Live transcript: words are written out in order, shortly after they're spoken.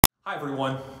Hi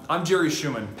everyone, I'm Jerry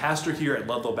Schumann, pastor here at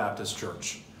Ludlow Baptist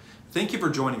Church. Thank you for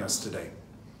joining us today.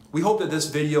 We hope that this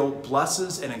video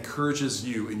blesses and encourages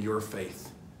you in your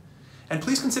faith. And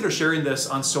please consider sharing this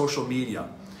on social media.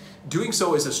 Doing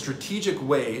so is a strategic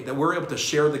way that we're able to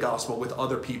share the gospel with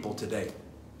other people today.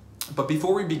 But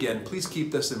before we begin, please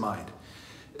keep this in mind.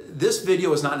 This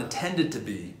video is not intended to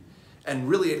be, and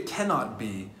really it cannot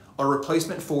be, a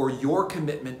replacement for your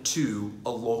commitment to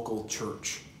a local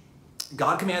church.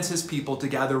 God commands his people to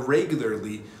gather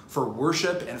regularly for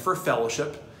worship and for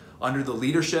fellowship under the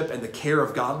leadership and the care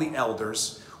of godly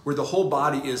elders, where the whole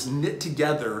body is knit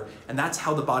together, and that's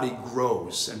how the body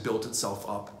grows and builds itself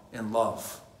up in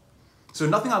love. So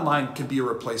nothing online can be a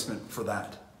replacement for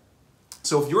that.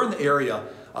 So if you're in the area,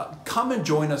 come and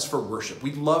join us for worship.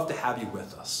 We'd love to have you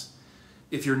with us.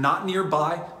 If you're not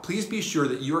nearby, please be sure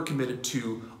that you are committed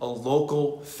to a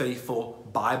local, faithful,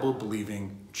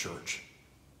 Bible-believing church.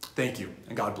 Thank you,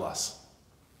 and God bless.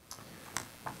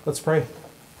 Let's pray.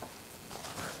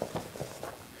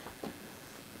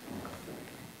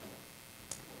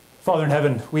 Father in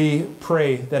heaven, we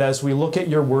pray that as we look at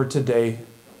your word today,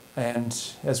 and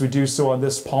as we do so on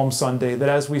this Palm Sunday, that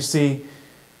as we see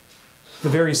the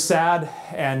very sad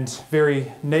and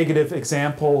very negative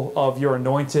example of your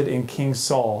anointed in King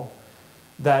Saul,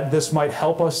 that this might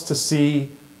help us to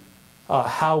see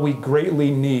how we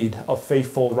greatly need a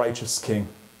faithful, righteous king.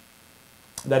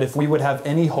 That if we would have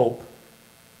any hope,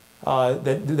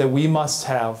 that we must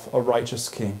have a righteous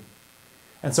king.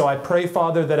 And so I pray,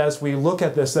 Father, that as we look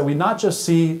at this, that we not just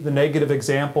see the negative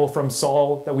example from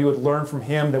Saul, that we would learn from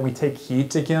him, that we take heed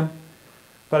to him.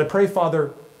 But I pray,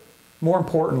 Father, more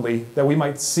importantly, that we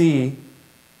might see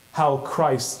how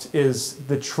Christ is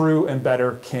the true and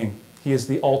better king. He is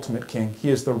the ultimate king. He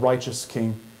is the righteous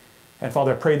king. And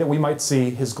Father, I pray that we might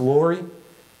see his glory,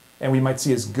 and we might see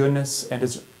his goodness and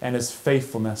his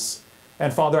faithfulness.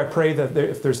 And Father, I pray that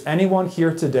if there's anyone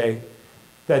here today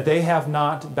that they have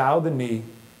not bowed the knee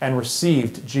and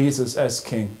received Jesus as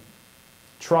King,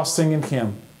 trusting in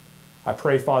him, I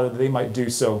pray, Father, that they might do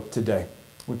so today.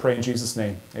 We pray in Jesus'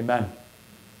 name. Amen.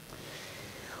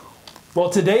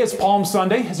 Well, today is Palm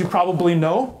Sunday, as you probably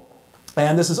know,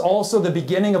 and this is also the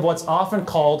beginning of what's often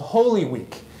called Holy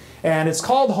Week. And it's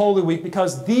called Holy Week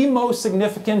because the most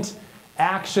significant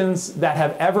actions that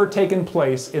have ever taken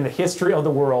place in the history of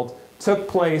the world took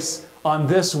place on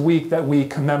this week that we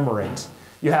commemorate.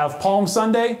 You have Palm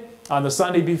Sunday, on the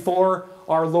Sunday before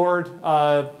our Lord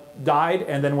died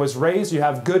and then was raised. You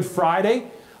have Good Friday,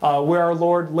 where our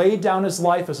Lord laid down his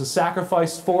life as a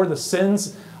sacrifice for the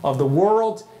sins of the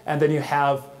world. And then you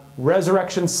have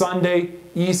Resurrection Sunday,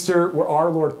 Easter, where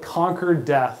our Lord conquered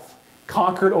death,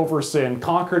 conquered over sin,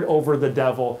 conquered over the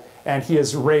devil, and he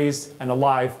is raised and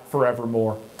alive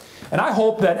forevermore. And I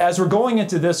hope that as we're going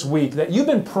into this week, that you've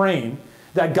been praying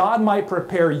that God might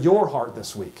prepare your heart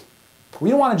this week.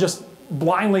 We don't want to just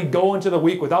blindly go into the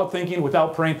week without thinking,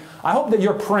 without praying. I hope that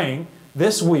you're praying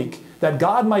this week that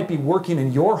God might be working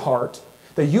in your heart,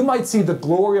 that you might see the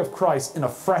glory of Christ in a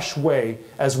fresh way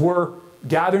as we're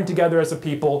gathering together as a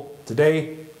people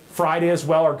today, Friday as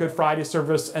well, our Good Friday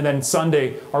service, and then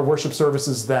Sunday, our worship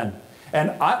services then.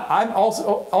 And I'm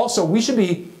also we should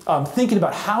be thinking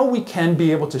about how we can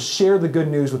be able to share the good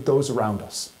news with those around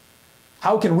us.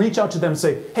 How we can reach out to them and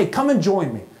say, hey, come and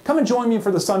join me. Come and join me for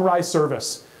the sunrise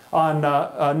service on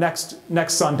next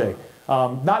Sunday.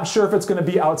 Not sure if it's going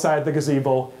to be outside the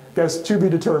gazebo. Guess to be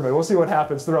determined. We'll see what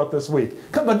happens throughout this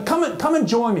week. Come and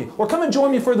join me. Or come and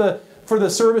join me for the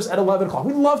service at 11 o'clock.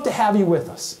 We'd love to have you with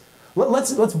us.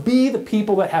 Let's be the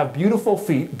people that have beautiful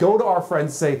feet. Go to our friends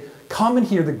and say, come and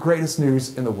hear the greatest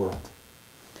news in the world.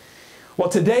 Well,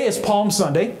 today is Palm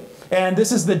Sunday, and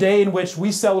this is the day in which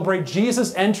we celebrate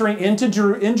Jesus entering into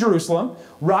Jerusalem,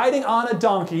 riding on a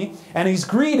donkey, and he's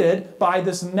greeted by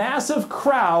this massive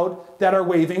crowd that are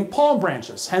waving palm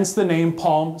branches, hence the name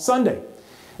Palm Sunday.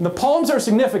 And the palms are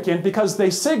significant because they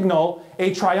signal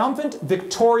a triumphant,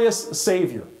 victorious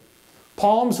Savior.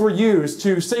 Palms were used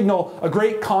to signal a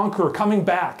great conqueror coming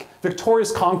back,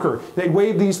 victorious conqueror. They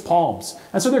wave these palms.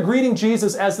 And so they're greeting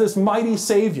Jesus as this mighty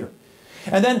Savior.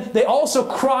 And then they also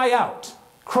cry out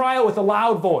with a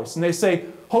loud voice. And they say,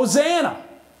 Hosanna,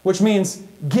 which means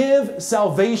give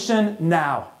salvation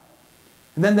now.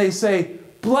 And then they say,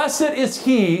 blessed is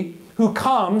he who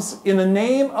comes in the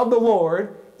name of the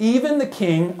Lord, even the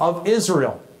King of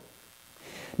Israel.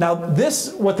 Now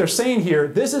what they're saying here,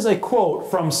 this is a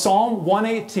quote from Psalm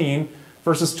 118,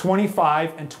 verses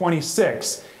 25 and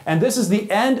 26. And this is the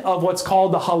end of what's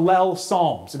called the Hallel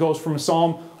Psalms. It goes from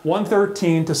Psalm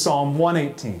 113 to Psalm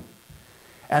 118.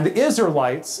 And the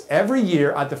Israelites, every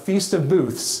year at the Feast of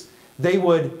Booths, they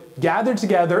would gather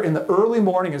together in the early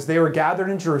morning as they were gathered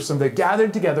in Jerusalem. They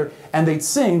gathered together and they'd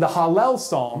sing the Hallel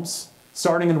Psalms,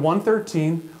 starting in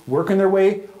 113, working their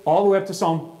way all the way up to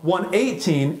Psalm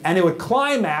 118, and it would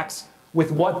climax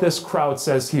with what this crowd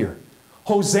says here.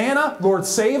 Hosanna, Lord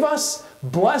save us,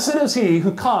 blessed is he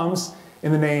who comes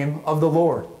in the name of the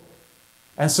Lord.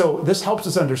 And so this helps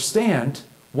us understand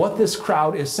what this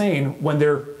crowd is saying when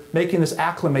they're making this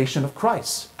acclamation of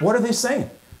Christ. What are they saying?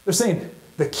 They're saying,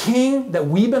 the king that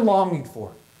we've been longing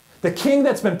for, the king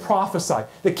that's been prophesied,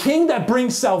 the king that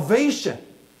brings salvation,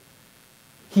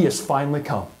 he has finally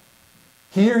come.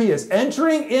 Here he is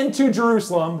entering into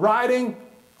Jerusalem riding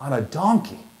on a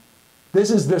donkey. This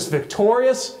is this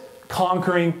victorious,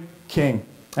 conquering king.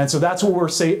 And so that's what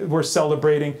we're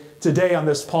celebrating today on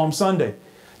this Palm Sunday.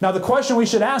 Now the question we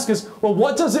should ask is, well,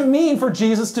 what does it mean for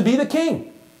Jesus to be the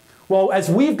king? Well, as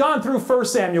we've gone through 1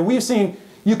 Samuel, we've seen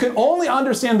you can only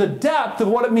understand the depth of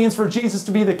what it means for Jesus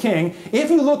to be the king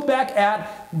if you look back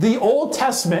at the Old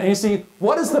Testament and you see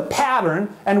what is the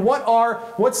pattern and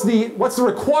what's the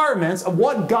requirements of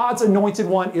what God's anointed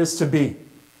one is to be.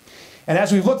 And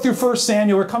as we look through 1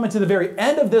 Samuel, we're coming to the very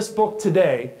end of this book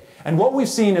today, and what we've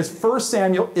seen is 1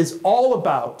 Samuel is all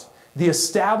about the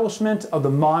establishment of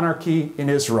the monarchy in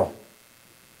Israel.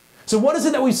 So what is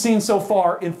it that we've seen so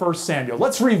far in 1 Samuel?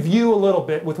 Let's review a little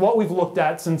bit with what we've looked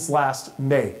at since last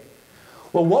May.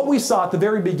 Well, what we saw at the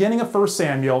very beginning of 1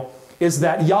 Samuel is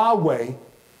that Yahweh,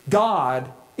 God,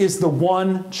 is the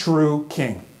one true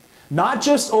king. Not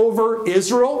just over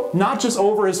Israel, not just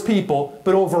over his people,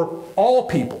 but over all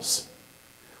peoples.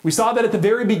 We saw that at the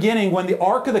very beginning when the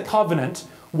Ark of the Covenant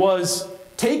was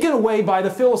taken away by the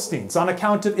Philistines on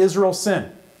account of Israel's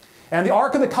sin. And the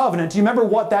Ark of the Covenant, do you remember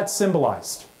what that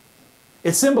symbolized?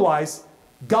 It symbolized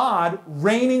God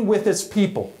reigning with his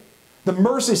people. The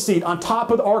mercy seat on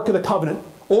top of the Ark of the Covenant,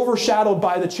 overshadowed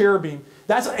by the cherubim.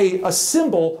 That's a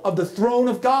symbol of the throne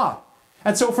of God.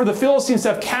 And so for the Philistines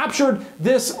to have captured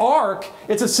this ark,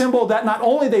 it's a symbol that not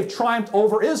only they've triumphed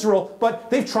over Israel, but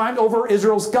they've triumphed over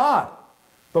Israel's God.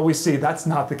 But we see that's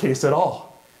not the case at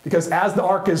all. Because as the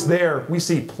ark is there, we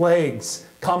see plagues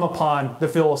come upon the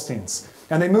Philistines.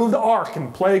 And they move the ark,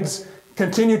 and plagues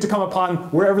continue to come upon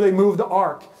wherever they move the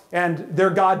ark. And their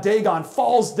god Dagon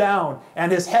falls down,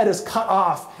 and his head is cut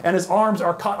off, and his arms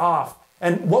are cut off.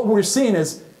 And what we're seeing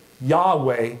is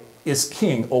Yahweh is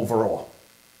king over all.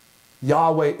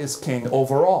 Yahweh is king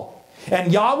over all.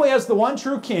 And Yahweh, as the one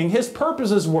true king, his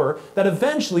purposes were that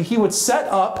eventually he would set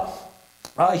up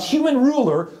a human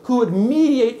ruler who would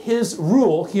mediate his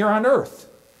rule here on earth.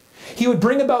 He would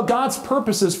bring about God's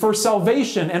purposes for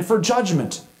salvation and for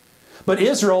judgment. But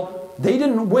Israel, they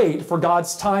didn't wait for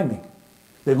God's timing.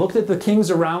 They looked at the kings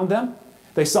around them.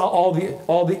 They saw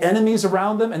all the enemies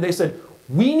around them, and they said,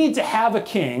 we need to have a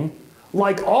king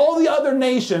like all the other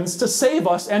nations to save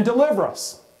us and deliver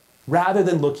us, rather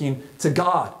than looking to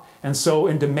God. And so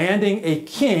in demanding a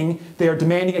king, they are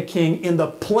demanding a king in the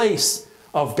place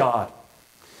of God.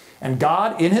 And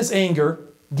God, in his anger,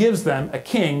 gives them a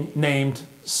king named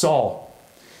Saul.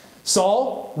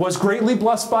 Saul was greatly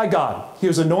blessed by God. He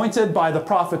was anointed by the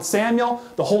prophet Samuel.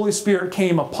 The Holy Spirit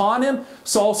came upon him.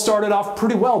 Saul started off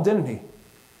pretty well, didn't he?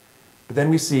 But then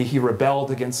we see he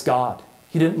rebelled against God.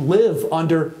 He didn't live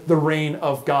under the reign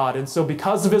of God. And so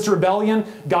because of his rebellion,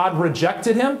 God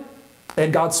rejected him,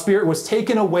 and God's Spirit was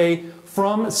taken away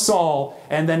from Saul,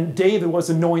 and then David was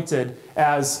anointed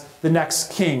as the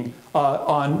next king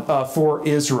for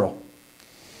Israel.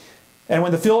 And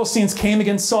when the Philistines came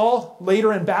against Saul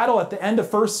later in battle at the end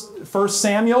of 1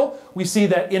 Samuel, we see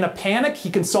that in a panic he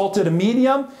consulted a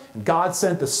medium, and God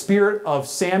sent the spirit of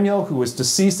Samuel, who was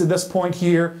deceased at this point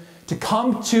here, to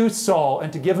come to Saul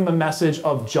and to give him a message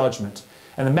of judgment.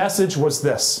 And the message was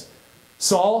this: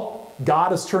 Saul,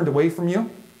 God has turned away from you.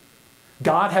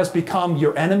 God has become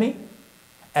your enemy,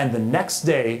 and the next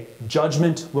day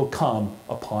judgment will come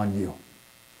upon you.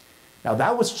 Now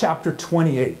that was chapter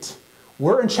 28.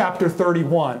 We're in chapter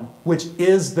 31, which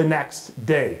is the next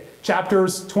day.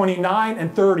 Chapters 29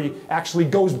 and 30 actually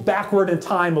goes backward in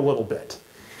time a little bit.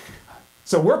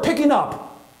 So we're picking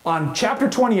up on chapter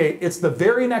 28. It's the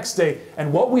very next day,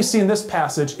 and what we see in this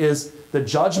passage is the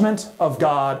judgment of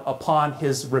God upon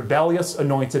his rebellious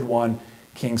anointed one,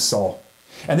 King Saul.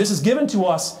 And this is given to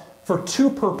us for two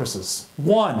purposes.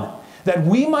 One, that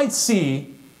we might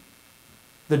see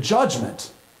the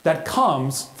judgment that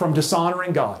comes from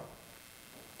dishonoring God.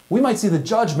 We might see the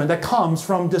judgment that comes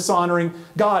from dishonoring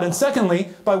God. And secondly,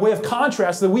 by way of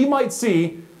contrast, that we might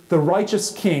see the righteous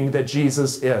king that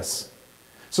Jesus is.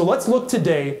 So let's look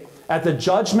today at the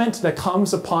judgment that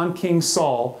comes upon King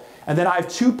Saul And then I have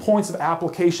 2 points of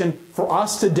application for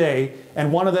us today,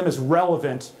 and one of them is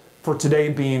relevant for today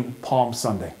being Palm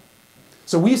Sunday.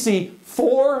 So we see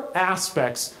 4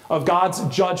 aspects of God's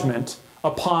judgment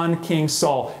upon King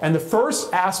Saul. And the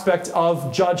first aspect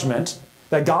of judgment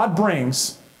that God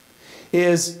brings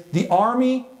is the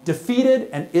army defeated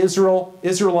and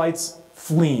Israelites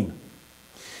fleeing.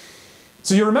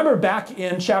 So you remember back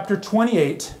in chapter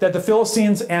 28 that the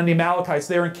Philistines and the Amalekites,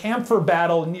 they were encamped for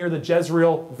battle near the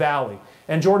Jezreel Valley.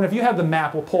 And Jordan, if you have the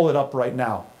map, we'll pull it up right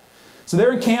now. So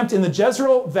they're encamped in the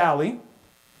Jezreel Valley,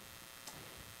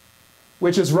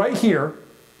 which is right here.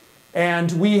 And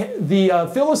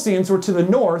the Philistines were to the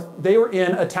north. They were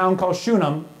in a town called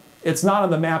Shunem. It's not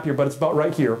on the map here, but it's about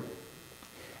right here.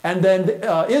 And then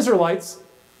the Israelites,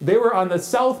 they were on the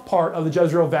south part of the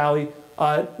Jezreel Valley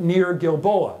near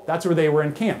Gilboa. That's where they were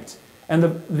encamped. And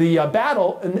the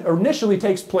battle initially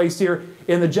takes place here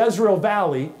in the Jezreel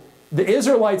Valley. The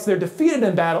Israelites, they're defeated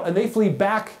in battle, and they flee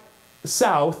back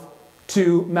south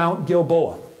to Mount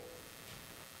Gilboa.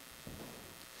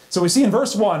 So we see in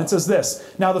verse 1, it says this: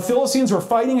 "Now the Philistines were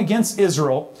fighting against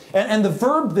Israel," and the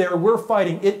verb there, "we're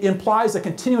fighting," it implies a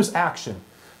continuous action.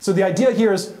 So the idea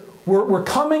here is we're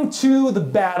coming to the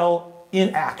battle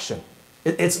in action.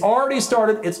 It's already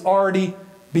started, it's already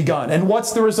begun. And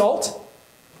what's the result?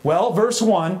 Well, verse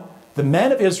 1, "The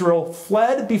men of Israel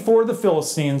fled before the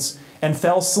Philistines and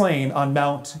fell slain on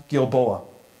Mount Gilboa."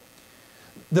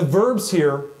 The verbs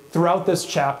here throughout this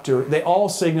chapter, they all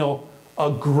signal a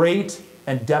great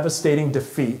and devastating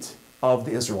defeat of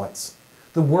the Israelites.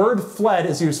 The word fled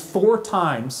is used 4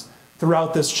 times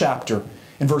throughout this chapter,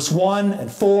 in verse 1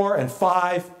 and 4 and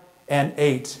 5 and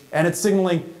 8. And it's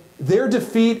signaling their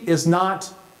defeat is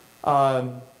not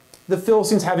the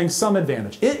Philistines having some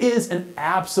advantage. It is an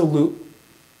absolute,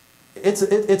 it's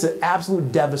an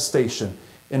absolute devastation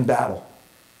in battle.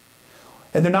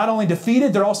 And they're not only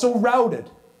defeated, they're also routed.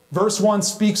 Verse 1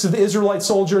 speaks of the Israelite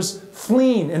soldiers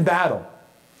fleeing in battle.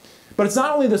 But it's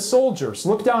not only the soldiers.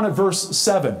 Look down at verse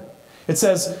 7. It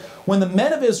says, "When the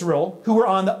men of Israel who were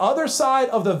on the other side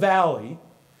of the valley,"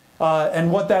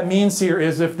 and what that means here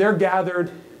is if they're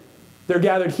gathered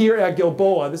here at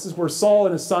Gilboa, this is where Saul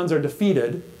and his sons are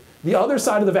defeated. The other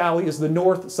side of the valley is the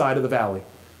north side of the valley.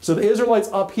 So the Israelites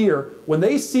up here, when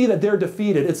they see that they're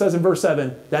defeated, it says in verse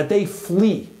 7 that they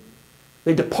flee.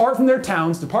 They depart from their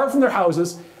towns, depart from their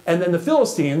houses, and then the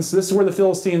Philistines, this is where the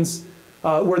Philistines,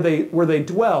 where they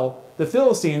dwell, the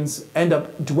Philistines end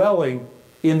up dwelling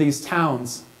in these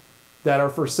towns that are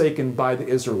forsaken by the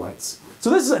Israelites.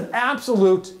 So this is an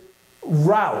absolute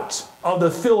rout of the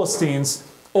Philistines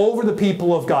over the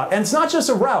people of God. And it's not just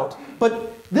a rout,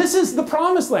 but this is the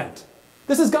promised land.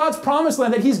 This is God's promised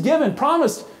land that He's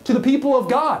promised to the people of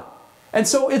God. And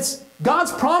so it's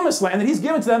God's promised land that He's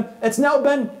given to them. It's now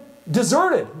been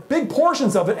deserted, big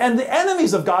portions of it. And the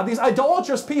enemies of God, these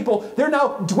idolatrous people, they're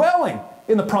now dwelling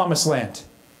in the promised land.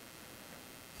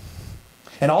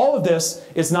 And all of this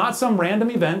is not some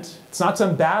random event. It's not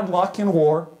some bad luck in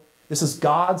war. This is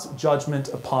God's judgment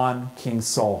upon King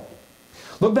Saul.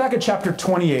 Look back at chapter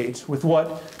 28 with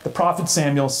what the prophet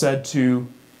Samuel said to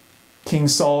King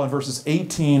Saul in verses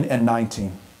 18 and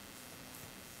 19.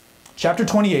 Chapter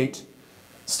 28,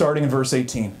 starting in verse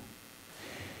 18.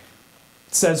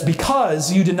 It says,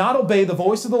 "Because you did not obey the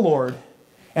voice of the Lord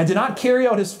and did not carry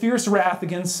out His fierce wrath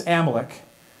against Amalek,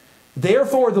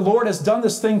 therefore the Lord has done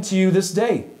this thing to you this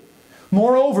day.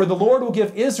 Moreover, the Lord will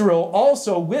give Israel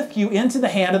also with you into the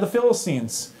hand of the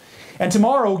Philistines. And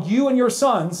tomorrow you and your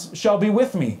sons shall be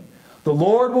with me. The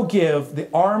Lord will give the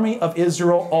army of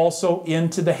Israel also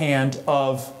into the hand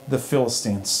of the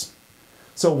Philistines."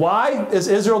 So why is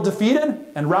Israel defeated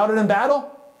and routed in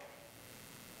battle?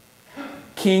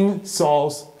 King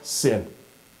Saul's sin.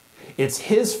 It's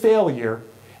his failure,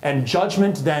 and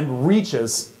judgment then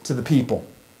reaches to the people.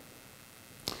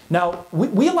 Now,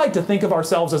 we like to think of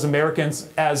ourselves as Americans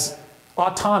as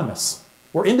autonomous.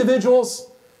 We're individuals,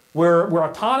 we're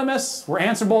autonomous, we're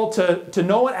answerable to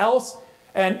no one else,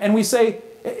 and we say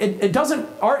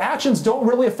our actions don't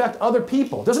really affect other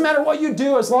people. It doesn't matter what you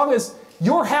do as long as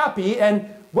you're happy, and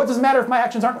what does it matter if my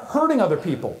actions aren't hurting other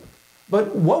people?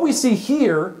 But what we see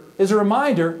here is a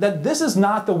reminder that this is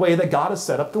not the way that God has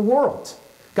set up the world.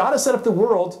 God has set up the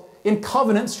world in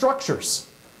covenant structures.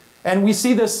 And we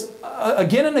see this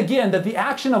again and again, that the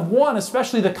action of one,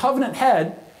 especially the covenant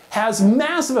head, has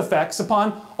massive effects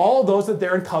upon all those that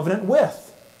they're in covenant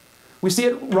with. We see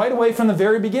it right away from the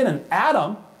very beginning.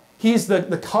 Adam, he's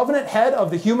the covenant head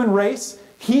of the human race.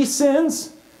 He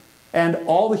sins, and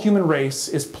all the human race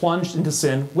is plunged into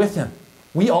sin with him.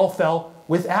 We all fell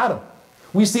with Adam.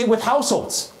 We see it with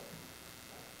households.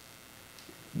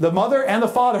 the mother and the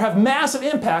father have massive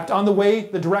impact on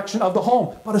the direction of the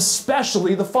home, but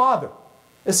especially the father.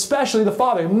 Especially the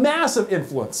father, massive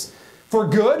influence, for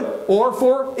good or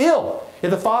for ill.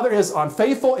 If the father is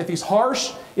unfaithful, if he's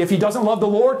harsh, if he doesn't love the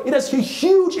Lord, it has a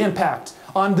huge impact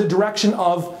on the direction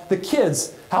of the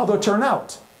kids, how they'll turn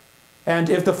out.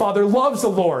 And if the father loves the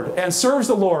Lord and serves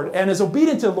the Lord and is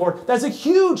obedient to the Lord, that's a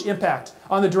huge impact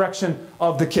on the direction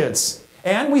of the kids.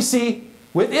 And we see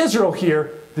with Israel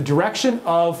here, the direction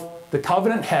of the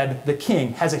covenant head, the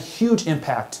king, has a huge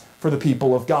impact for the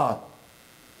people of God.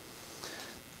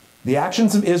 The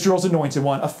actions of Israel's anointed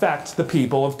one affect the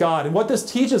people of God. And what this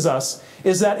teaches us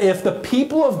is that if the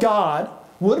people of God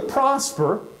would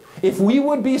prosper, if we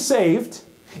would be saved,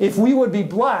 if we would be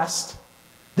blessed,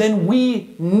 then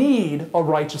we need a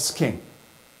righteous king.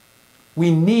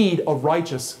 We need a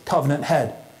righteous covenant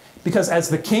head. Because as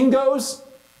the king goes,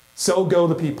 so go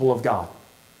the people of God.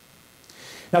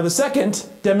 Now the second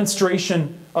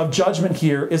demonstration of judgment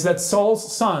here is that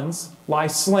Saul's sons lie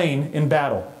slain in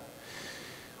battle.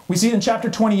 We see in chapter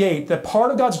 28 that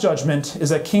part of God's judgment is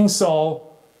that King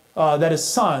Saul, that his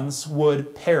sons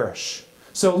would perish.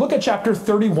 So look at chapter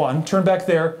 31, turn back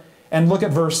there, and look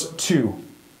at verse 2.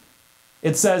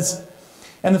 It says,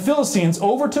 "And the Philistines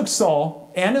overtook Saul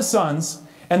and his sons,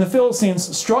 and the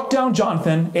Philistines struck down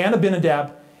Jonathan and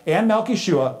Abinadab and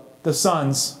Malchishua, the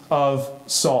sons of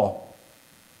Saul."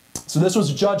 So this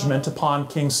was judgment upon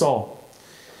King Saul.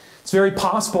 It's very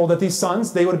possible that these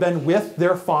sons, they would have been with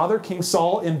their father, King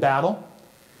Saul, in battle.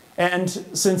 And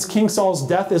since King Saul's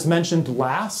death is mentioned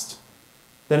last,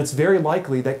 then it's very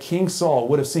likely that King Saul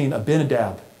would have seen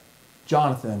Abinadab,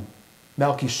 Jonathan,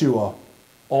 Malchishua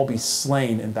all be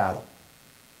slain in battle.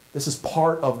 This is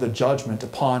part of the judgment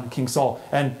upon King Saul.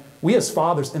 And we as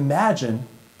fathers imagine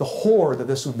the horror that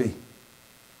this would be.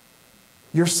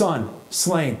 Your son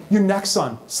slain, your next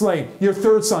son slain, your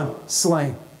third son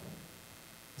slain.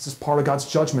 This is part of God's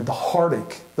judgment, the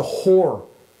heartache, the horror,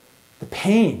 the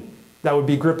pain that would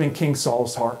be gripping King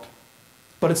Saul's heart.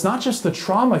 But it's not just the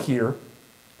trauma here.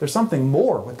 There's something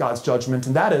more with God's judgment,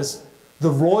 and that is the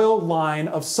royal line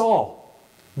of Saul.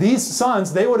 These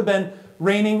sons, they would have been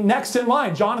reigning next in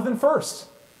line, Jonathan first.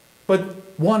 But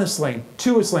 1 is slain,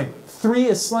 2 is slain, 3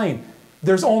 is slain.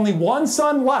 There's only one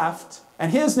son left,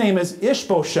 and his name is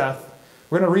Ishbosheth.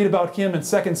 We're going to read about him in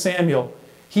 2 Samuel.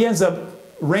 He ends up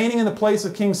reigning in the place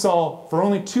of King Saul for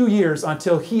only 2 years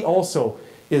until he also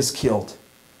is killed.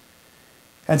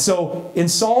 And so in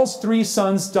Saul's 3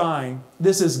 sons dying,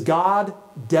 this is God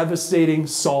devastating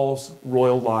Saul's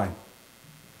royal line.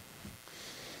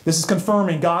 This is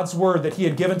confirming God's word that he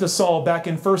had given to Saul back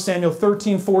in 1 Samuel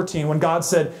 13:14 when God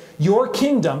said, "Your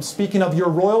kingdom," speaking of your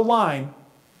royal line,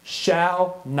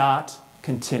 "shall not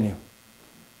continue."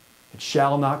 It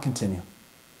shall not continue.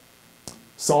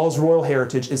 Saul's royal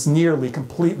heritage is nearly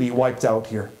completely wiped out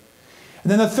here.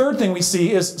 And then the third thing we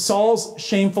see is Saul's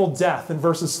shameful death in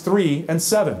verses 3 and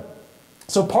 7.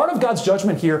 So part of God's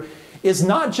judgment here is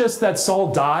not just that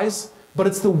Saul dies, but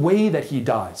it's the way that he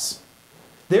dies.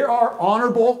 There are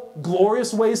honorable,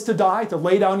 glorious ways to die, to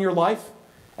lay down your life,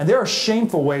 and there are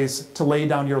shameful ways to lay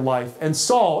down your life. And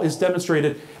Saul is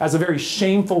demonstrated as a very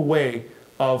shameful way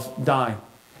of dying.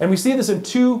 And we see this in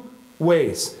 2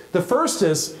 ways. The first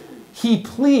is he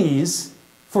pleads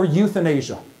for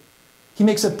euthanasia. He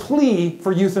makes a plea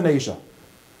for euthanasia.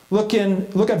 Look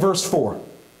at verse 4.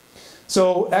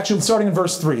 So actually starting in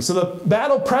verse 3. "So the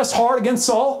battle pressed hard against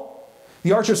Saul.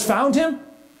 The archers found him,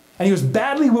 and he was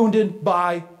badly wounded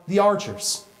by the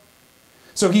archers."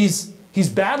 So he's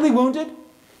badly wounded.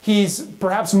 He's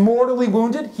perhaps mortally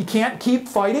wounded. He can't keep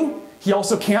fighting. He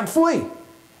also can't flee.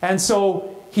 And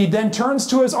so he then turns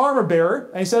to his armor bearer,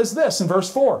 and he says this in verse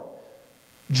 4.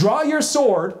 "Draw your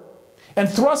sword and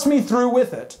thrust me through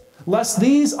with it, lest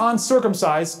these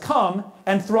uncircumcised come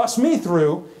and thrust me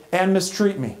through and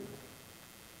mistreat me."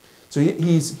 So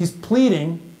he's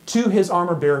pleading to his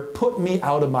armor bearer, "Put me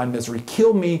out of my misery.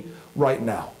 Kill me right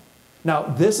now." Now,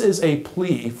 this is a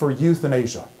plea for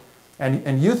euthanasia.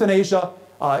 And euthanasia,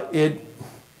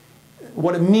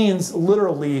 what it means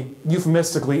literally,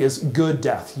 euphemistically, is good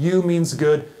death. Eu means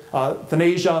good.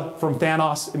 Thanasia from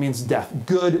Thanos, it means death.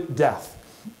 Good death.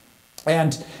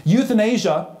 And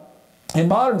euthanasia, in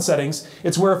modern settings,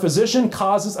 it's where a physician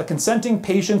causes a consenting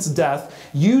patient's death,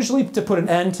 usually to put an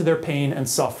end to their pain and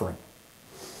suffering.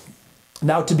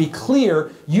 Now, to be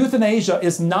clear, euthanasia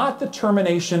is not the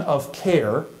termination of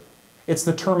care, it's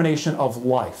the termination of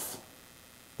life.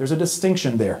 There's a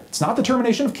distinction there. It's not the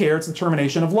termination of care, it's the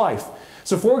termination of life.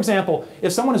 So for example,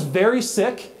 if someone is very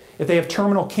sick, if they have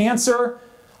terminal cancer,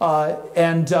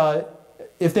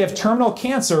 if they have terminal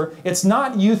cancer, it's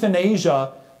not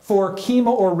euthanasia for chemo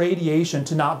or radiation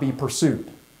to not be pursued.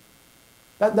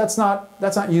 That's not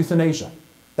euthanasia.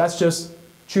 That's just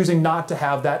choosing not to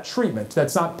have that treatment.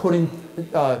 That's not putting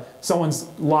someone's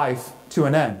life to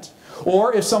an end.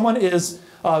 Or if someone is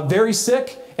very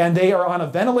sick and they are on a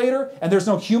ventilator and there's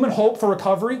no human hope for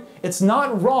recovery, it's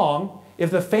not wrong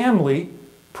if the family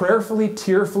prayerfully,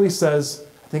 tearfully says,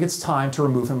 I think it's time to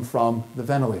remove him from the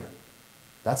ventilator.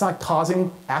 That's not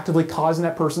actively causing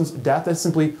that person's death. That's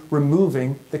simply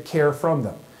removing the care from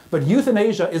them. But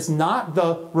euthanasia is not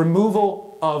the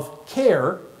removal of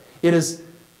care. It is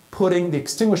putting the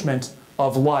extinguishment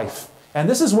of life. And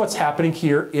this is what's happening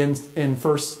here in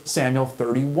 1 Samuel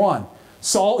 31.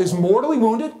 Saul is mortally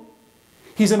wounded.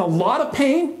 He's in a lot of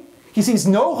pain. He sees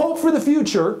no hope for the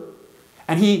future.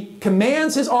 And he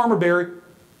commands his armor bearer,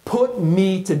 put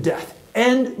me to death.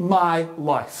 End my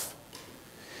life.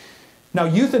 Now,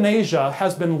 euthanasia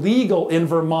has been legal in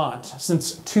Vermont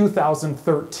since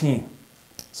 2013.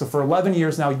 So for 11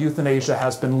 years now, euthanasia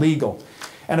has been legal.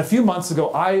 And a few months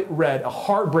ago, I read a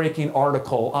heartbreaking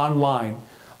article online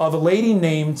of a lady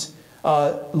named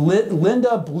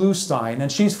Linda Bluestein, and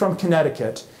she's from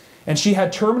Connecticut. And she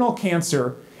had terminal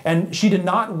cancer, and she did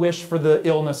not wish for the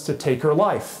illness to take her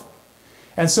life.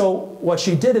 And so what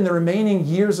she did in the remaining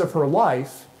years of her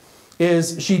life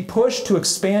is she pushed to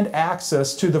expand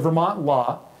access to the Vermont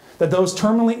law that those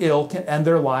terminally ill can end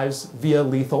their lives via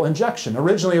lethal injection.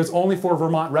 Originally, it was only for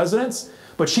Vermont residents,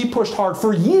 but she pushed hard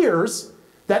for years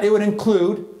that it would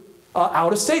include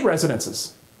out-of-state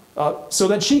residences so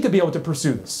that she could be able to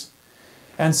pursue this.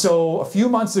 And so a few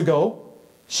months ago,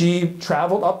 she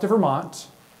traveled up to Vermont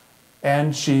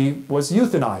and she was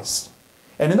euthanized.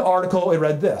 And in the article, it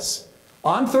read this: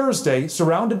 on Thursday,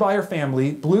 surrounded by her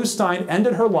family, Bluestein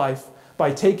ended her life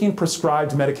by taking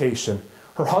prescribed medication.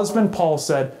 Her husband, Paul,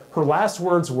 said her last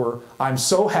words were, "I'm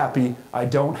so happy I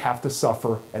don't have to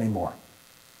suffer anymore."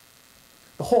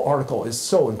 The whole article is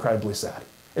so incredibly sad.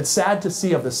 It's sad to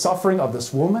see of the suffering of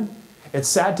this woman. It's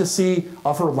sad to see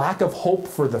of her lack of hope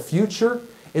for the future.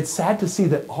 It's sad to see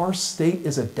that our state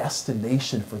is a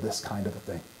destination for this kind of a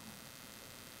thing.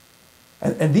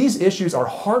 And these issues are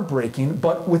heartbreaking,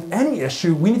 but with any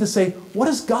issue, we need to say, what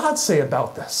does God say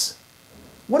about this?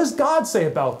 What does God say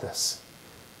about this?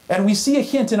 And we see a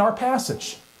hint in our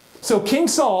passage. So King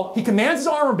Saul, he commands his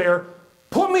armor bearer,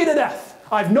 put me to death.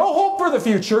 I have no hope for the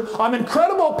future. I'm in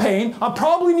incredible pain. I'm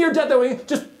probably near death that way.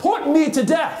 Just put me to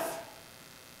death.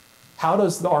 How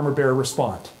does the armor bearer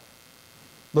respond?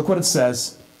 Look what it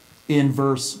says in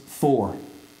verse 4.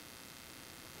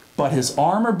 But his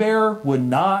armor bearer would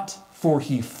not, for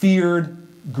he feared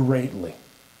greatly.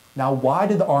 Now, why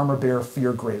did the armor bearer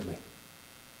fear greatly?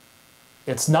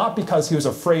 It's not because he was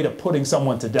afraid of putting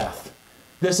someone to death.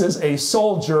 This is a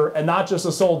soldier, and not just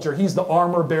a soldier. He's the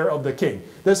armor bearer of the king.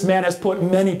 This man has put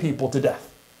many people to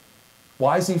death.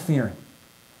 Why is he fearing?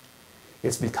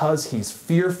 It's because he's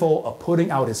fearful of putting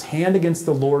out his hand against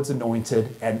the Lord's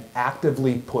anointed and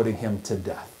actively putting him to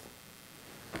death.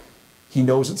 He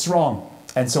knows it's wrong,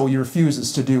 and so he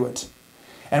refuses to do it.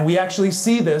 And we actually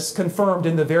see this confirmed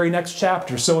in the very next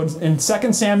chapter. So in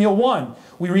 2 Samuel 1,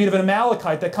 we read of an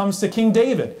Amalekite that comes to King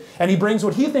David, and he brings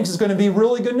what he thinks is going to be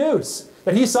really good news.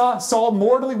 That he saw Saul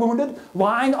mortally wounded,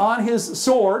 lying on his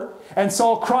sword, and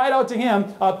Saul cried out to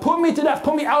him, put me to death,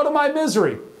 put me out of my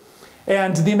misery.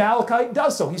 And the Amalekite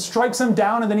does so. He strikes him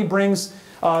down, and then he brings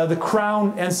the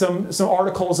crown and some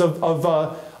articles of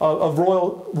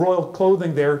royal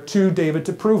clothing there to David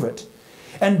to prove it.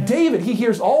 And David, he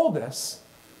hears all this.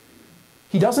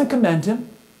 He doesn't commend him.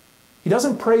 He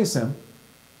doesn't praise him.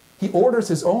 He orders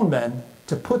his own men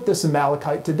to put this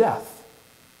Amalekite to death.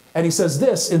 And he says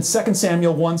this in 2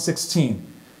 Samuel 1:16.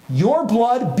 Your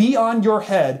blood be on your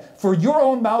head, for your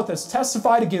own mouth has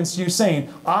testified against you,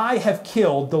 saying, I have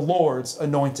killed the Lord's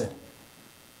anointed.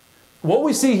 What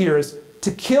we see here is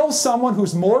to kill someone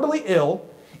who's mortally ill,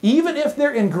 even if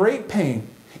they're in great pain,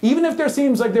 even if there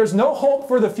seems like there's no hope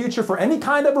for the future for any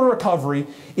kind of a recovery,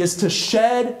 is to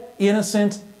shed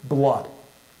innocent blood.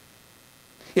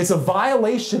 It's a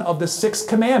violation of the 6th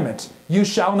commandment. You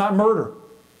shall not murder.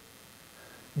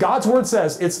 God's word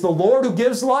says it's the Lord who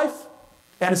gives life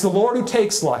and it's the Lord who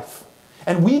takes life.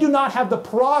 And we do not have the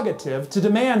prerogative to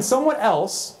demand someone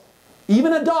else,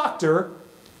 even a doctor,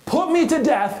 put me to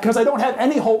death because I don't have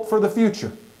any hope for the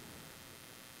future.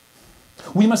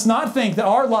 We must not think that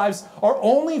our lives are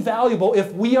only valuable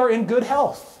if we are in good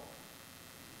health.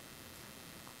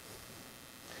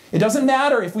 It doesn't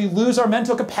matter if we lose our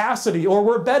mental capacity or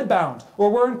we're bedbound or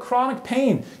we're in chronic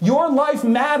pain. Your life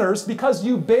matters because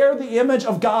you bear the image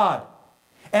of God.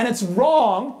 And it's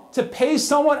wrong to pay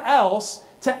someone else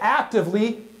to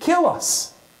actively kill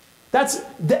us. That's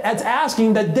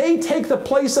asking that they take the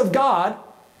place of God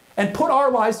and put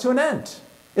our lives to an end.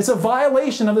 It's a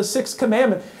violation of the sixth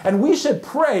commandment. And we should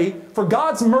pray for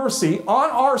God's mercy on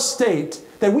our state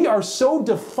that we are so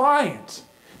defiant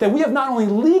that we have not only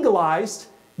legalized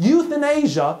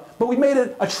euthanasia, but we made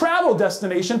it a travel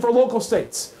destination for local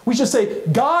states. We should say,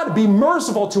 God, be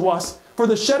merciful to us for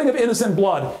the shedding of innocent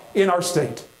blood in our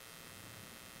state.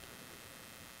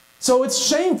 So it's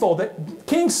shameful that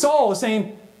King Saul is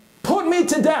saying, put me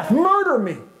to death, murder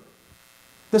me.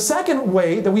 The second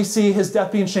way that we see his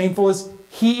death being shameful is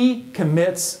he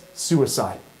commits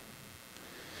suicide.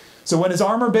 So when he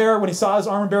saw his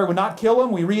armor bearer would not kill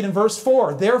him, we read in verse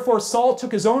 4, therefore Saul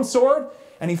took his own sword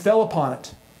and he fell upon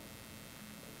it.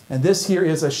 And this here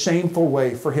is a shameful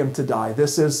way for him to die.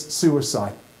 This is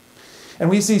suicide. And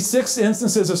we see 6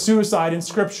 instances of suicide in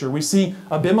Scripture. We see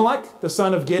Abimelech, the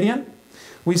son of Gideon.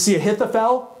 We see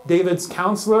Ahithophel, David's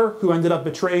counselor, who ended up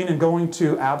betraying and going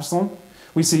to Absalom.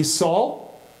 We see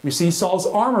Saul. We see Saul's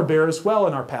armor bearer as well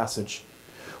in our passage.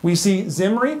 We see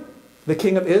Zimri, the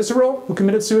king of Israel, who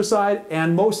committed suicide.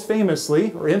 And most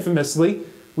famously, or infamously,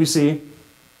 we see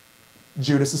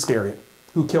Judas Iscariot,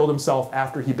 who killed himself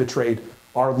after he betrayed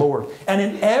our Lord. And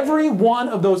in every one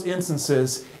of those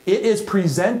instances, it is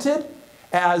presented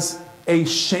as a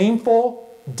shameful,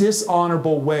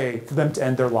 dishonorable way for them to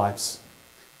end their lives.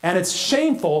 And it's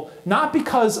shameful not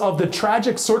because of the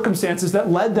tragic circumstances that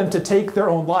led them to take their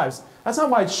own lives. That's not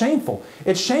why it's shameful.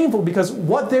 It's shameful because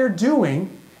what they're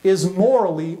doing is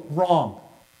morally wrong.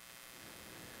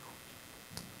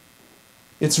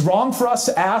 It's wrong for us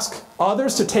to ask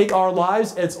others to take our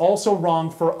lives. It's also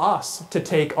wrong for us to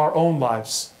take our own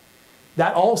lives.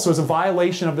 That also is a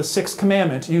violation of the 6th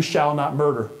commandment, you shall not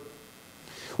murder.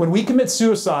 When we commit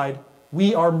suicide,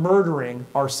 we are murdering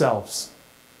ourselves.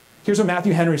 Here's what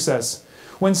Matthew Henry says.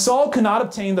 When Saul could not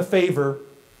obtain that favor,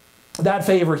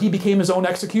 he became his own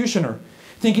executioner,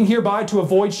 thinking hereby to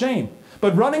avoid shame.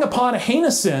 But running upon a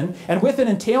heinous sin, and with it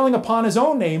entailing upon his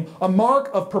own name a mark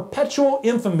of perpetual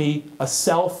infamy, a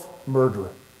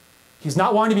self-murderer. He's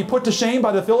not wanting to be put to shame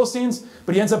by the Philistines,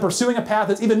 but he ends up pursuing a path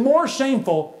that's even more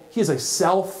shameful. He is a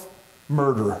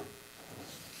self-murderer.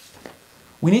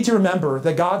 We need to remember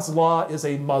that God's law is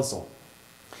a muzzle.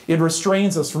 It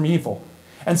restrains us from evil.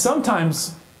 And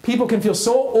sometimes people can feel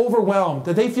so overwhelmed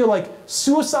that they feel like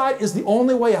suicide is the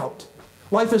only way out.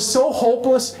 Life is so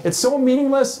hopeless, it's so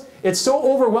meaningless, it's so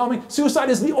overwhelming. Suicide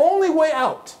is the only way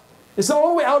out. It's the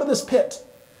only way out of this pit.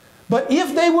 But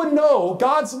if they would know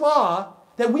God's law,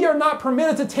 that we are not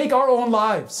permitted to take our own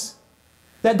lives,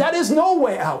 that is no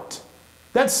way out,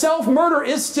 that self-murder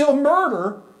is still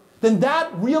murder, then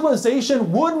that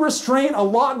realization would restrain a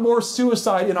lot more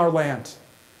suicide in our land.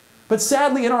 But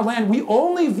sadly, in our land, we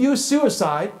only view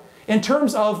suicide in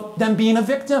terms of them being a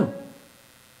victim.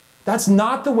 That's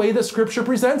not the way that Scripture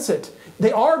presents it.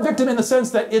 They are a victim in the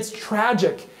sense that it's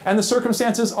tragic and the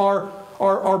circumstances are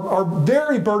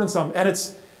very burdensome, and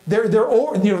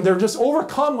they're just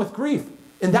overcome with grief.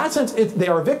 In that sense, they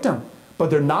are a victim, but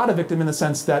they're not a victim in the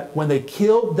sense that when they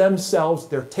kill themselves,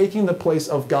 they're taking the place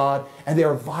of God and they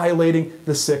are violating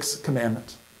the 6th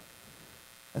commandment.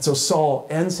 And so Saul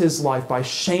ends his life by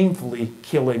shamefully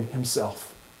killing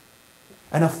himself.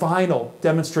 And a final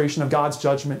demonstration of God's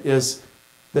judgment is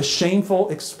the shameful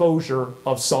exposure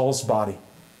of Saul's body.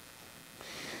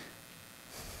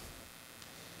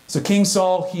 So King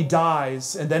Saul, he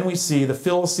dies, and then we see the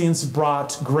Philistines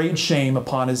brought great shame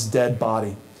upon his dead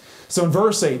body. So in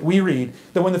verse 8, we read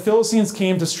that when the Philistines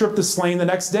came to strip the slain the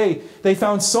next day, they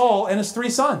found Saul and his 3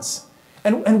 sons.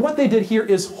 And what they did here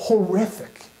is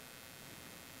horrific.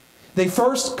 They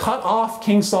first cut off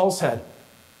King Saul's head.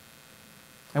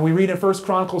 And we read in 1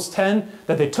 Chronicles 10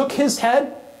 that they took his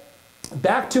head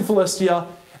back to Philistia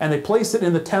and they placed it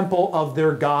in the temple of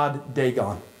their god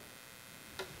Dagon.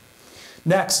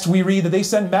 Next, we read that they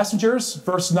sent messengers,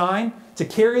 verse 9, to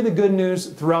carry the good news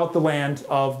throughout the land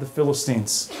of the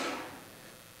Philistines.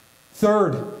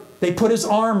 Third, they put his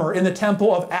armor in the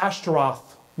temple of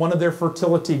Ashtaroth, one of their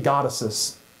fertility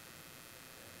goddesses.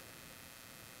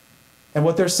 And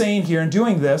what they're saying here in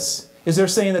doing this is they're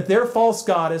saying that their false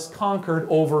god has conquered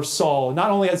over Saul. Not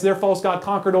only has their false god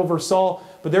conquered over Saul,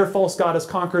 but their false god has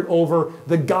conquered over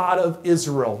the God of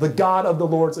Israel, the God of the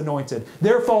Lord's anointed.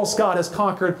 Their false god has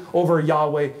conquered over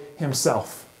Yahweh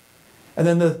himself. And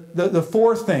then the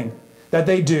fourth thing that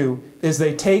they do is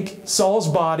they take Saul's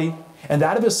body and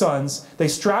that of his sons, they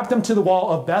strap them to the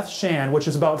wall of Beth Shan, which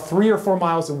is about 3 or 4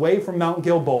 miles away from Mount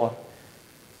Gilboa.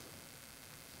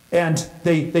 And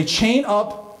they chain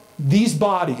up these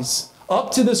bodies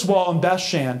up to this wall in Beth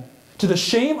Shan to the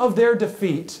shame of their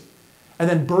defeat. And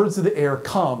then birds of the air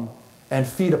come and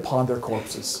feed upon their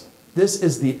corpses. This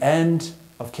is the end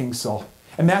of King Saul.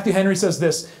 And Matthew Henry says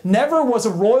this, never was a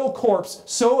royal corpse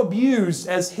so abused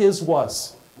as his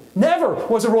was. Never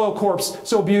was a royal corpse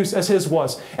so abused as his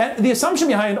was. And the assumption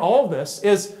behind all this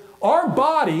is our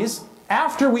bodies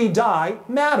after we die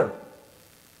matter.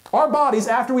 Our bodies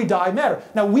after we die matter.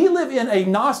 Now we live in a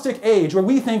Gnostic age where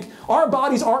we think our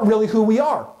bodies aren't really who we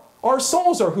are. Our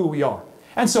souls are who we are.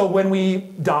 And so when we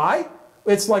die,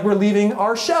 it's like we're leaving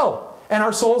our shell. And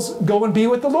our souls go and be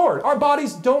with the Lord. Our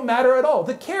bodies don't matter at all.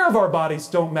 The care of our bodies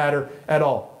don't matter at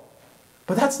all.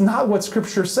 But that's not what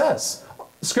Scripture says.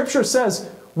 Scripture says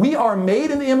we are made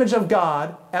in the image of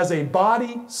God as a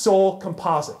body-soul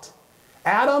composite.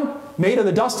 Adam, made of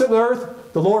the dust of the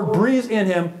earth, the Lord breathes in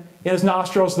him, in his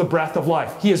nostrils, the breath of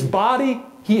life. He is body,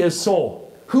 he is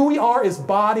soul. Who we are is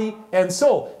body and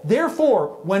soul.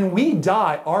 Therefore, when we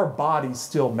die, our bodies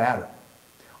still matter.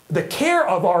 The care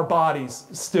of our bodies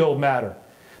still matter.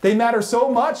 They matter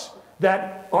so much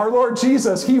that our Lord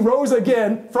Jesus, he rose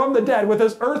again from the dead with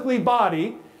his earthly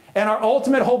body, and our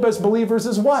ultimate hope as believers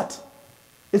is what?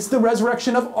 It's the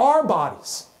resurrection of our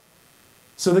bodies.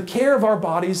 So the care of our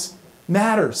bodies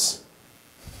matters.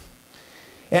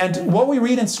 And what we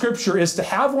read in Scripture is to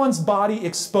have one's body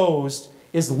exposed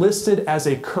is listed as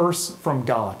a curse from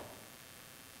God.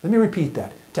 Let me repeat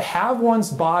that. To have one's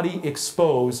body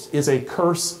exposed is a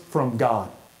curse from God.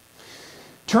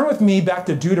 Turn with me back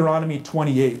to Deuteronomy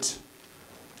 28.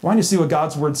 I want you to see what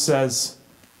God's Word says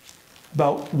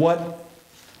about what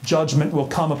judgment will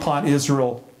come upon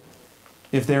Israel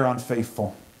if they're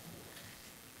unfaithful.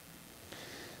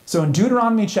 So in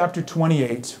Deuteronomy chapter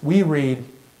 28, we read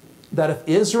that if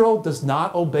Israel does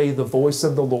not obey the voice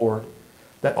of the Lord,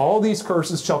 that all these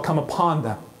curses shall come upon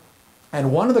them.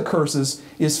 And one of the curses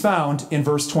is found in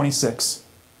verse 26.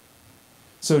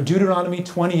 So Deuteronomy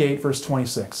 28, verse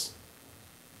 26.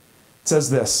 It says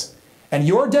this, and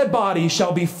your dead body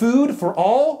shall be food for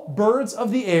all birds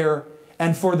of the air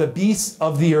and for the beasts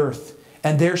of the earth,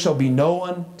 and there shall be no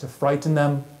one to frighten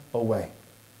them away.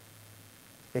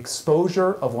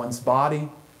 Exposure of one's body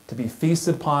to be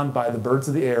feasted upon by the birds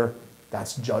of the air,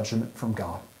 that's judgment from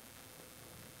God.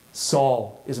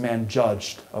 Saul is a man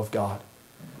judged of God.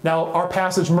 Now, our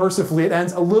passage, mercifully, it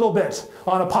ends a little bit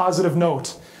on a positive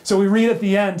note. So we read at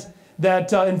the end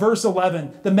that in verse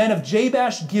 11, the men of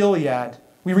Jabesh Gilead,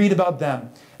 we read about them.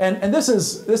 And this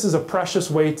is a precious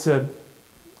way to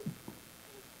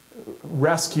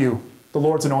rescue the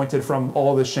Lord's anointed from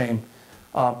all this shame.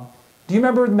 Do you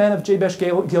remember the men of Jabesh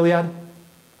Gilead?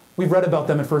 We've read about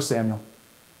them in 1 Samuel.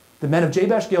 The men of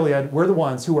Jabesh Gilead were the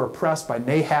ones who were oppressed by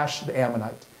Nahash the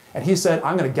Ammonite. And he said,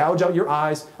 I'm going to gouge out your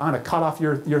eyes, I'm going to cut off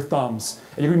your thumbs,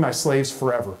 and you're going to be my slaves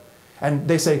forever. And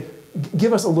they say,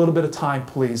 give us a little bit of time,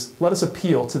 please. Let us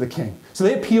appeal to the king. So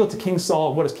they appeal to King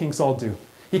Saul. What does King Saul do?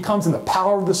 He comes in the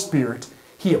power of the Spirit.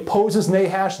 He opposes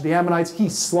Nahash, the Ammonites. He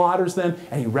slaughters them,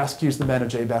 and he rescues the men of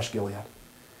Jabesh Gilead.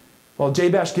 Well,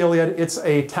 Jabesh Gilead, it's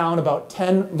a town about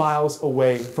 10 miles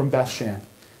away from Bethshan.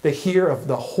 They hear of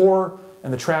the horror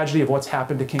and the tragedy of what's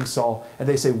happened to King Saul, and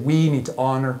they say, we need to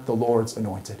honor the Lord's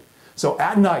anointed. So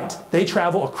at night, they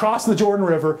travel across the Jordan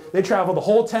River. They travel the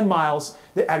whole 10 miles.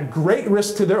 They, at great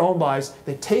risk to their own lives,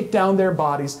 they take down their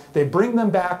bodies. They bring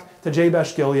them back to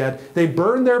Jabesh Gilead. They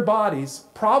burn their bodies,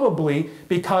 probably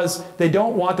because they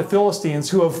don't want the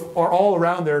Philistines, who are all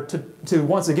around there, to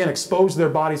once again expose their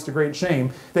bodies to great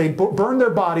shame. They burn their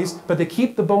bodies, but they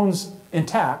keep the bones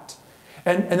intact.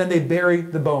 And then they bury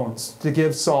the bones to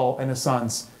give Saul and his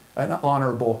sons an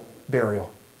honorable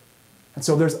burial. And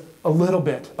so there's a little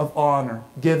bit of honor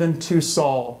given to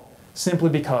Saul simply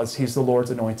because he's the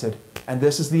Lord's anointed. And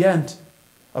this is the end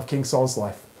of King Saul's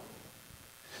life.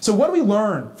 So what do we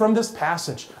learn from this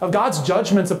passage of God's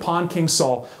judgments upon King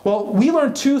Saul? Well, we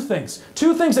learn two things.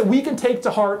 Two things that we can take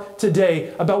to heart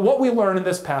today about what we learn in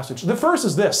this passage. The first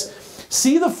is this.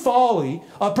 See the folly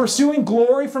of pursuing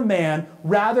glory from man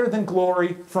rather than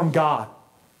glory from God.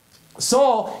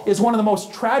 Saul is one of the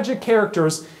most tragic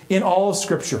characters in all of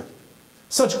Scripture.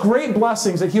 Such great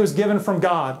blessings that he was given from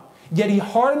God, yet he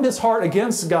hardened his heart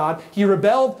against God, he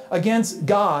rebelled against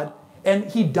God, and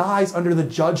he dies under the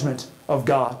judgment of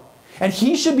God. And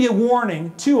he should be a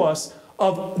warning to us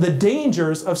of the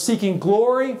dangers of seeking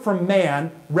glory from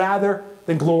man rather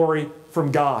than glory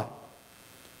from God.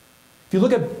 If you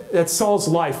look at Saul's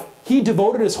life, he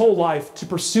devoted his whole life to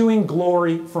pursuing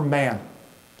glory from man.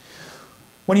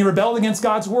 When he rebelled against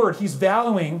God's word, he's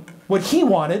valuing what he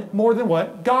wanted more than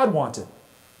what God wanted.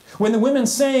 When the women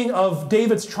sang of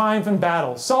David's triumph in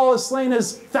battle, Saul has slain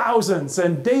his thousands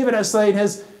and David has slain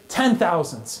his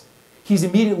 10,000s, he's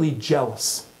immediately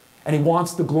jealous and he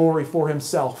wants the glory for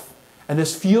himself. And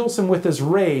this fuels him with his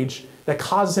rage that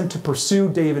causes him to pursue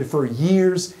David for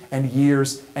years and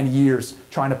years and years,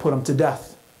 trying to put him to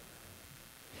death.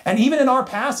 And even in our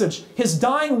passage, his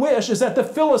dying wish is that the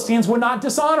Philistines would not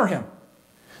dishonor him.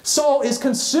 Saul is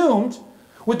consumed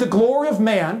with the glory of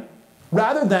man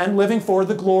rather than living for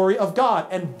the glory of God.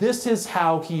 And this is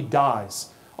how he dies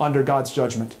under God's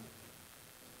judgment.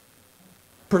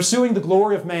 Pursuing the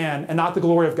glory of man and not the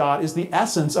glory of God is the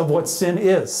essence of what sin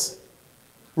is.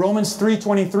 Romans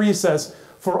 3:23 says,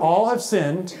 "For all have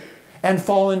sinned and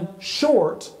fallen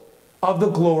short of the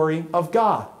glory of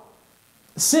God."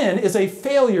 Sin is a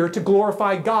failure to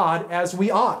glorify God as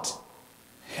we ought.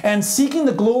 And seeking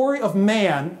the glory of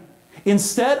man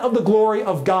instead of the glory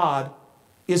of God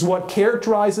is what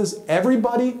characterizes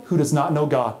everybody who does not know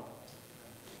God.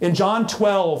 In John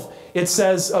 12, it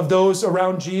says of those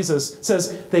around Jesus, it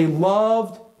says, they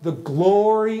loved the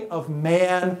glory of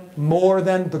man more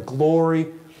than the glory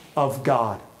of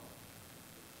God.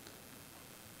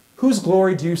 Whose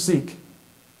glory do you seek?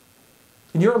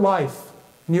 In your life,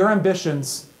 in your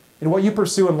ambitions, in what you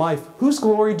pursue in life, whose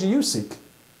glory do you seek?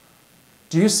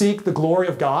 Do you seek the glory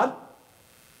of God?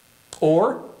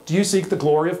 Or do you seek the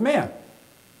glory of man?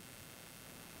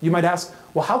 You might ask,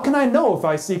 well, how can I know if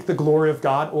I seek the glory of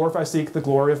God or if I seek the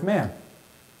glory of man?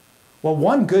 Well,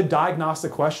 one good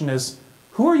diagnostic question is,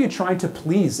 who are you trying to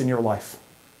please in your life?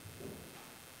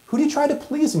 Who do you try to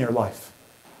please in your life?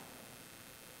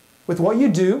 With what you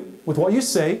do, with what you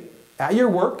say, at your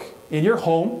work, in your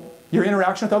home, your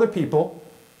interaction with other people,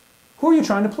 who are you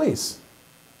trying to please?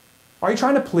 Are you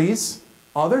trying to please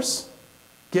others?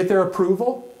 Get their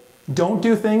approval? Don't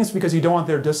do things because you don't want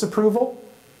their disapproval?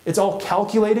 It's all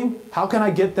calculating. How can I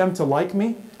get them to like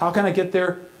me? How can I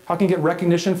get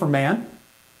recognition from man?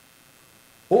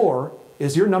 Or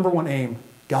is your number one aim,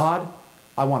 God,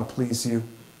 I want to please you.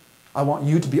 I want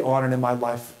you to be honored in my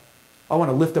life. I want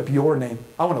to lift up your name.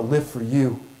 I want to live for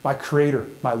you, my Creator,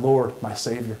 my Lord, my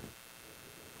Savior.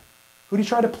 Who do you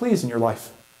try to please in your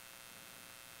life?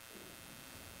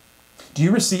 Do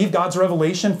you receive God's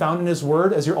revelation found in His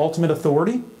Word as your ultimate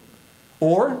authority?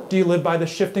 Or do you live by the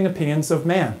shifting opinions of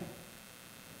man?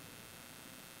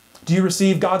 Do you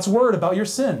receive God's Word about your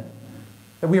sin?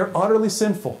 That we are utterly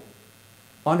sinful,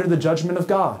 under the judgment of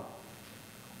God?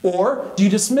 Or do you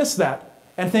dismiss that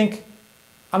and think,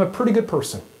 I'm a pretty good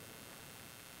person?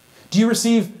 Do you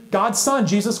receive God's Son,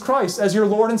 Jesus Christ, as your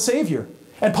Lord and Savior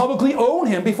and publicly own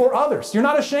Him before others? You're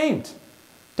not ashamed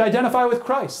to identify with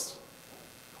Christ.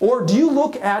 Or do you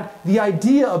look at the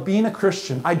idea of being a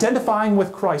Christian, identifying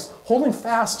with Christ, holding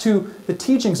fast to the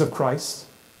teachings of Christ?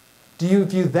 Do you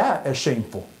view that as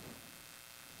shameful?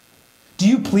 Do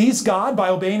you please God by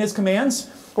obeying His commands?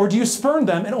 Or do you spurn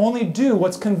them and only do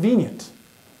what's convenient?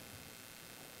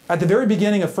 At the very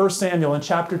beginning of 1 Samuel in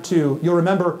chapter 2, you'll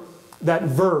remember that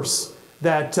verse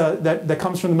that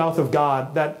comes from the mouth of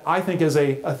God that I think is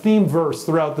a theme verse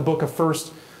throughout the book of 1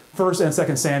 and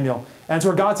 2 Samuel. And it's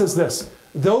where God says this,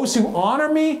 those who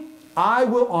honor me, I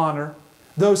will honor.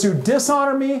 Those who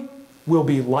dishonor me will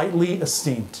be lightly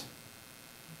esteemed.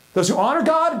 Those who honor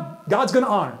God, God's going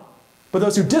to honor. But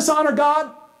those who dishonor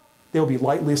God, they will be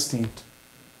lightly esteemed.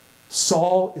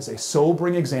 Saul is a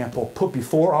sobering example put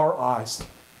before our eyes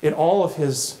in all of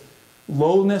his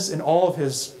lowness, in all of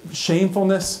his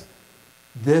shamefulness.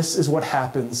 This is what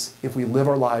happens if we live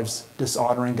our lives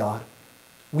dishonoring God.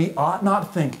 We ought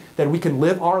not think that we can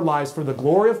live our lives for the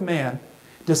glory of man,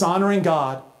 dishonoring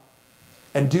God,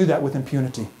 and do that with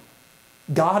impunity.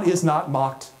 God is not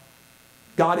mocked.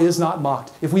 God is not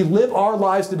mocked. If we live our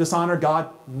lives to dishonor God,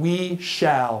 we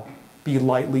shall be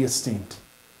lightly esteemed.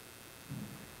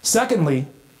 Secondly,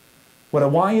 what I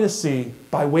want you to see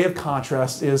by way of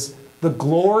contrast is the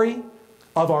glory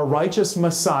of our righteous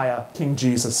Messiah, King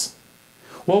Jesus.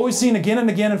 What we've seen again and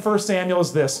again in 1 Samuel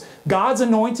is this. God's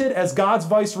anointed as God's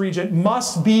vice-regent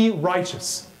must be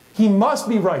righteous. He must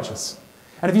be righteous.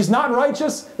 And if he's not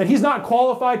righteous, then he's not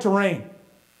qualified to reign.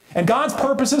 And God's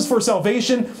purposes for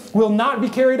salvation will not be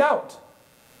carried out.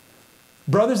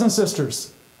 Brothers and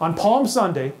sisters, on Palm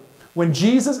Sunday, when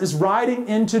Jesus is riding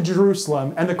into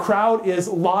Jerusalem and the crowd is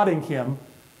lauding him,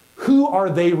 who are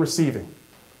they receiving?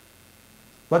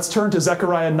 Let's turn to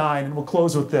Zechariah 9 and we'll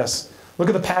close with this. Look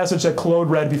at the passage that Claude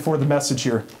read before the message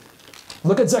here.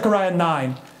 Look at Zechariah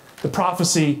 9, the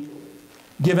prophecy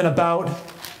given about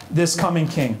this coming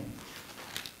king.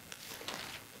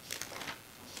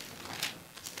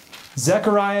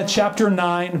 Zechariah chapter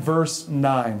 9, verse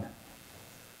 9.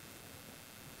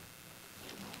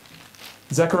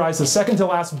 Zechariah is the second to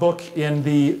last book in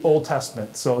the Old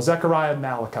Testament. So Zechariah and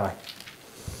Malachi.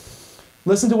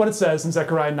 Listen to what it says in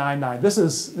Zechariah 9:9. This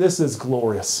is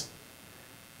glorious.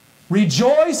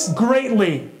 Rejoice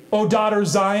greatly, O daughter of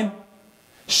Zion.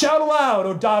 Shout aloud,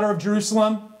 O daughter of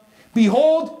Jerusalem.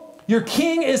 Behold, your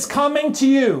king is coming to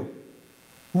you.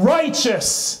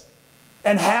 Righteous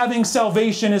and having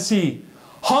salvation is he.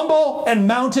 Humble and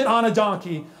mounted on a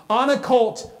donkey, on a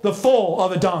colt, the foal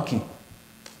of a donkey.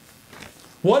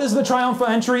 What is the triumphal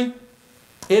entry?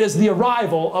 It is the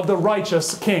arrival of the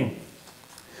righteous king.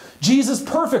 Jesus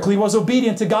perfectly was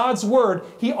obedient to God's word.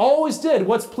 He always did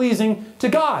what's pleasing to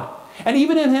God. And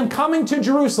even in him coming to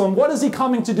Jerusalem, what is he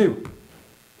coming to do?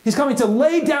 He's coming to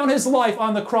lay down his life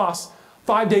on the cross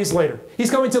 5 days later. He's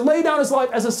coming to lay down his life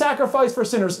as a sacrifice for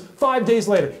sinners 5 days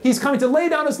later. He's coming to lay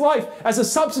down his life as a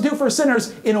substitute for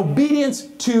sinners in obedience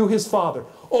to his Father.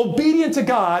 Obedient to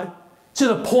God to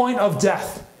the point of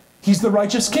death. He's the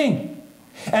righteous king.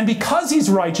 And because he's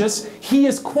righteous, he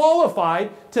is qualified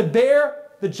to bear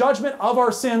the judgment of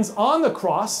our sins on the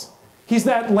cross. He's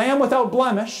that lamb without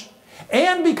blemish.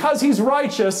 And because he's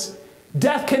righteous,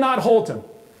 death cannot hold him.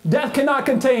 Death cannot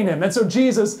contain him. And so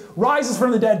Jesus rises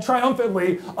from the dead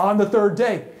triumphantly on the third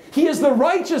day. He is the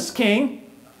righteous king.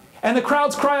 And the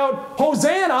crowds cry out,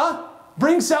 Hosanna,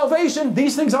 bring salvation.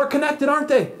 These things are connected, aren't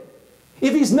they?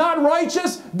 If he's not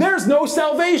righteous, there's no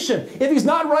salvation. If he's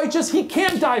not righteous, he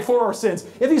can't die for our sins.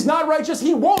 If he's not righteous,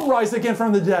 he won't rise again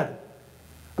from the dead.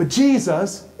 But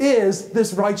Jesus is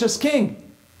this righteous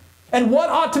king. And what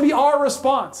ought to be our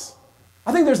response?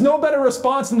 I think there's no better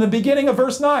response than the beginning of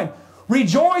verse 9.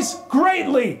 Rejoice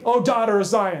greatly, O daughter of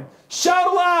Zion.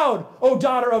 Shout aloud, O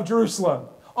daughter of Jerusalem.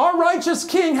 Our righteous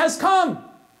king has come.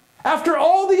 After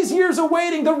all these years of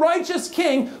waiting, the righteous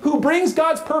king who brings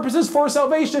God's purposes for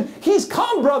salvation, he's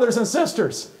come, brothers and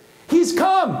sisters. He's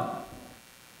come.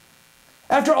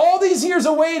 After all these years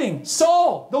of waiting,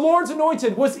 Saul, the Lord's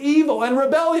anointed, was evil and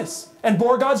rebellious and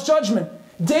bore God's judgment.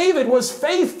 David was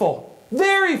faithful,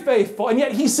 very faithful, and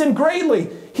yet he sinned greatly.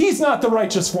 He's not the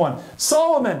righteous one.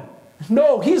 Solomon,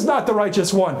 no, he's not the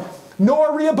righteous one.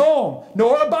 Nor Rehoboam,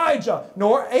 nor Abijah,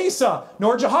 nor Asa,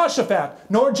 nor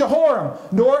Jehoshaphat, nor Jehoram,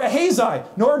 nor Ahazi,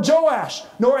 nor Joash,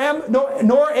 nor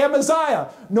Amaziah,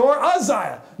 nor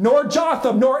Uzziah, nor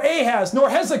Jotham, nor Ahaz,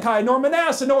 nor Hezekiah, nor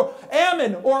Manasseh, nor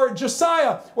Ammon, or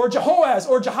Josiah, or Jehoaz,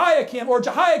 or Jehoiakim, or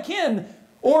Jehoiakim,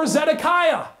 or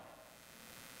Zedekiah.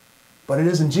 But it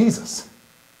isn't Jesus.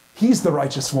 He's the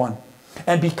righteous one.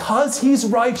 And because he's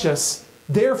righteous,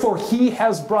 therefore he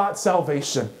has brought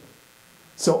salvation.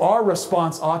 So our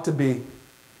response ought to be,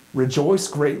 rejoice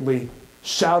greatly,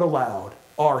 shout aloud,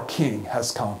 our King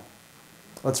has come.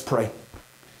 Let's pray.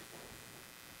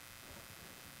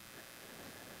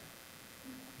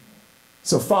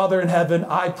 So Father in heaven,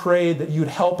 I pray that you'd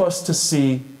help us to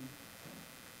see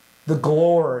the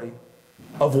glory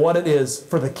of what it is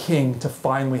for the King to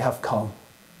finally have come.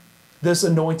 This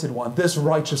anointed one, this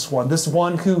righteous one, this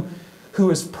one who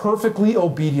is perfectly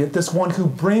obedient, this one who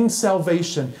brings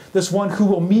salvation, this one who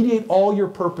will mediate all your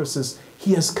purposes.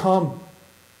 He has come.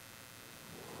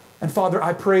 And Father,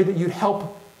 I pray that you'd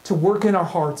help to work in our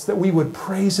hearts, that we would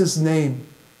praise his name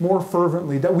more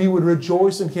fervently, that we would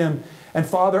rejoice in him. And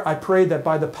Father, I pray that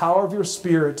by the power of your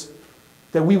Spirit,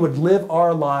 that we would live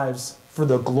our lives for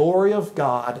the glory of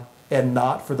God and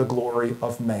not for the glory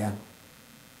of man.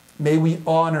 May we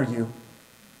honor you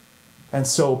and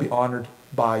so be honored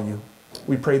by you.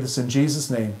 We pray this in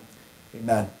Jesus' name.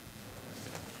 Amen.